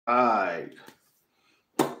Alright,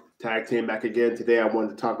 tag team back again. Today I wanted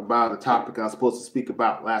to talk about a topic I was supposed to speak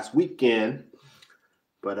about last weekend,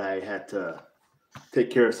 but I had to take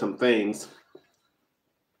care of some things.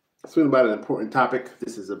 Speaking about an important topic.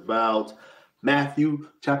 This is about Matthew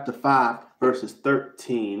chapter 5, verses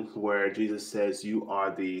 13, where Jesus says, "You are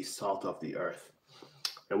the salt of the earth."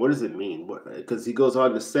 And what does it mean? Because he goes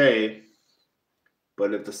on to say,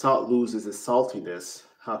 "But if the salt loses its saltiness,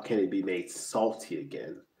 how can it be made salty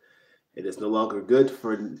again? It is no longer good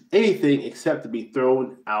for anything except to be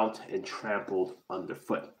thrown out and trampled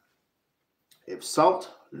underfoot." If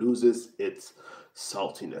salt loses its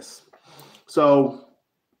saltiness. So,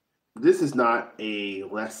 this is not a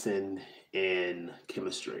lesson in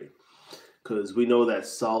chemistry because we know that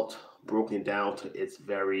salt, broken down to its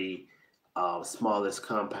very smallest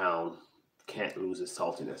compound, can't lose its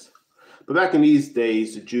saltiness. But back in these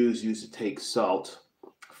days, the Jews used to take salt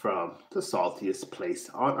from the saltiest place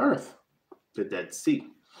on earth, the Dead Sea.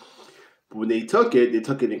 But when they took it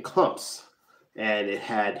in clumps, and it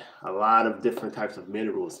had a lot of different types of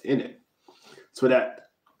minerals in it. So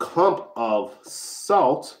that clump of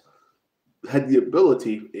salt had the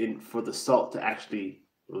ability for the salt to actually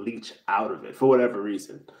leach out of it for whatever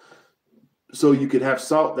reason. So you could have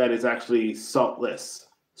salt that is actually saltless.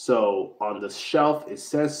 So on the shelf it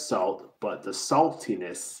says salt, but the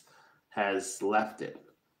saltiness has left it.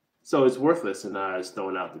 So it's worthless and it's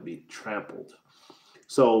thrown out to be trampled.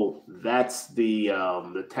 So that's the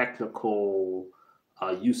technical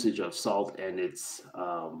usage of salt and its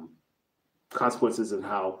consequences and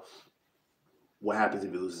how what happens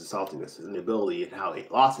if it loses saltiness and the ability and how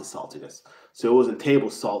it lost its saltiness. So it wasn't table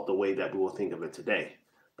salt the way that we will think of it today,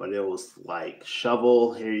 but it was like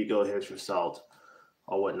shovel, here you go, here's your salt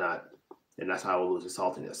or whatnot, and that's how it loses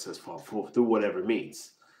saltiness as far through whatever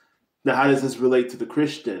means. Now, how does this relate to the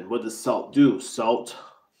Christian? What does salt do? Salt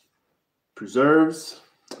preserves,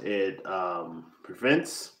 it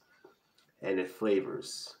prevents, and it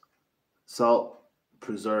flavors. Salt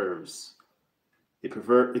preserves. It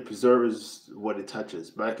preserves what it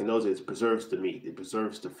touches. Back in those days, it preserves the meat. It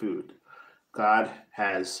preserves the food. God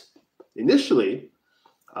has initially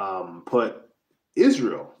put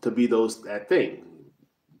Israel to be that thing,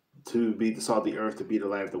 to be the salt of the earth, to be the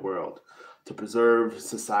light of the world, to preserve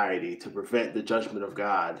society, to prevent the judgment of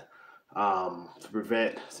God, to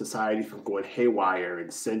prevent society from going haywire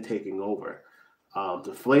and sin taking over,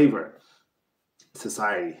 to flavor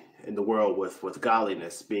society in the world with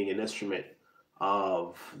godliness, being an instrument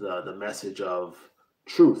of the message of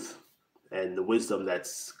truth and the wisdom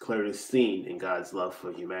that's clearly seen in God's love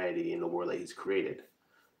for humanity in the world that He's created.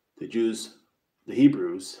 The Jews, the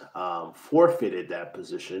Hebrews, forfeited that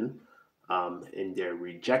position in their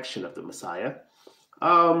rejection of the Messiah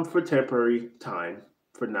for temporary time.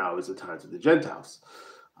 For now is the times of the Gentiles.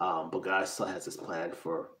 But God still has His plan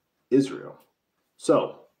for Israel.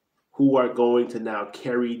 So, who are going to now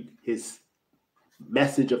carry His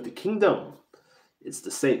message of the kingdom? It's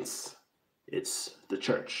the saints. It's the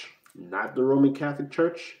church. Not the Roman Catholic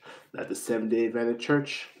Church, not the Seventh-day Adventist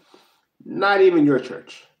Church, not even your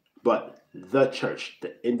church, but the church,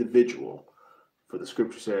 the individual. For the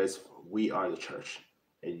scripture says, we are the church.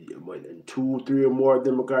 And when 2, 3 or more of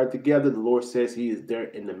them are gathered together, the Lord says He is there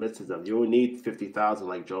in the midst of them. You don't need 50,000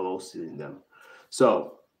 like Joel Osteen in them.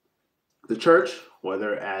 So, the church,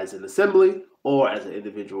 whether as an assembly or as an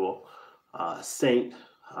individual saint,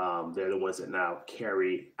 they're the ones that now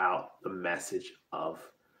carry out the message of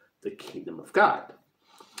the kingdom of God.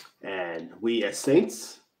 And we as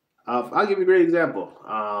saints, I'll give you a great example.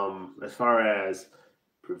 As far as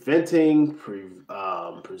preventing,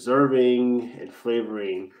 preserving, and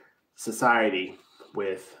flavoring society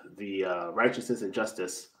with the righteousness and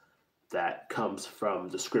justice that comes from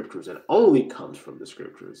the scriptures and only comes from the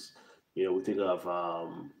scriptures. You know, we think of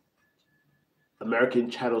American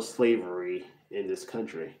chattel slavery in this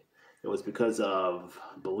country. It was because of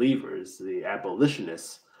believers, the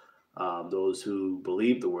abolitionists, those who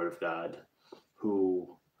believed the word of God,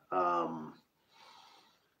 who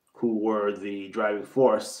were the driving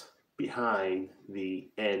force behind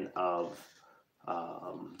the end of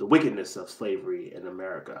the wickedness of slavery in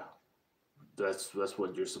America. That's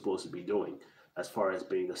what you're supposed to be doing as far as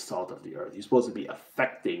being the salt of the earth. You're supposed to be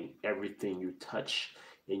affecting everything you touch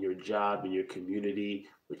in your job, in your community,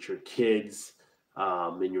 with your kids,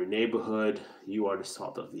 in your neighborhood. You are the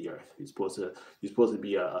salt of the earth. You're supposed to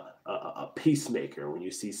be a peacemaker. When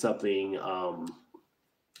you see something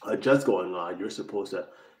just going on, you're supposed to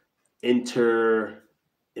interject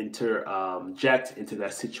into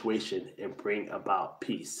that situation and bring about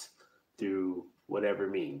peace through whatever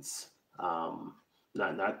means.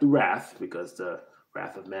 Not through wrath, because the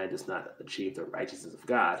wrath of man does not achieve the righteousness of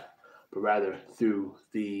God, but rather through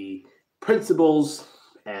the principles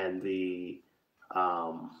and the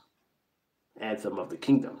um, anthem of the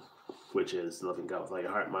kingdom, which is loving God with all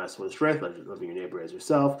your heart, mind, soul, and strength, loving your neighbor as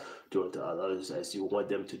yourself, doing to others as you want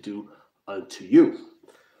them to do unto you.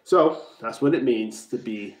 So that's what it means to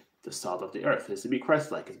be the salt of the earth. Is to be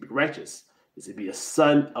Christ-like, is to be righteous, is to be a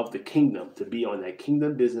son of the kingdom, to be on that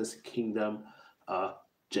kingdom business, kingdom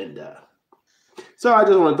agenda. So I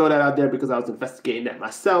just want to throw that out there because I was investigating that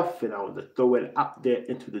myself, and I want to throw it out there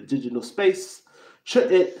into the digital space.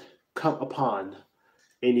 Should it come upon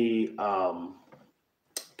any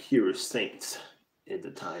curious saints in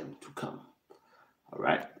the time to come? All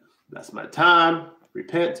right, that's my time.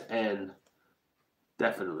 Repent and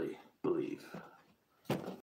definitely believe.